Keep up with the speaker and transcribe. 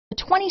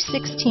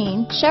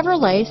2016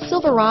 Chevrolet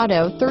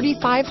Silverado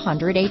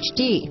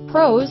 3500HD.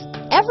 Pros,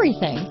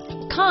 everything.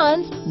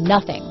 Cons,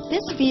 nothing.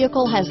 This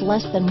vehicle has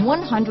less than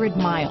 100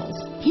 miles.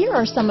 Here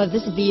are some of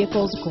this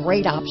vehicle's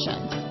great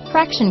options: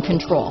 traction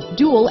control,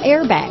 dual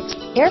airbags,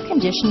 air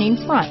conditioning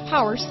front,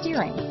 power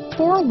steering,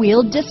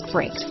 four-wheel disc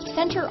brakes,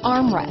 center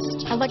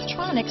armrest,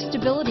 electronic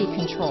stability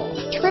control,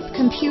 trip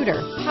computer,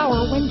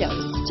 power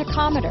windows,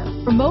 tachometer,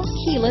 remote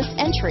keyless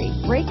entry,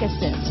 brake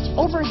assist,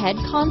 overhead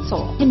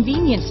console,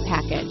 convenience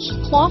package,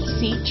 cloth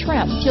seat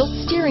trim, tilt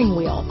steering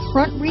wheel,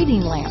 front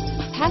reading lamps,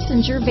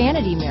 passenger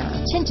vanity mirror,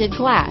 tinted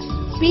glass,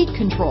 speed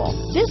control.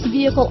 This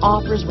vehicle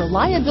offers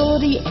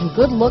reliability and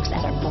good looks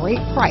at a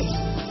great price.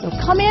 So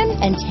come in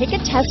and take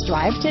a test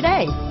drive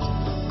today.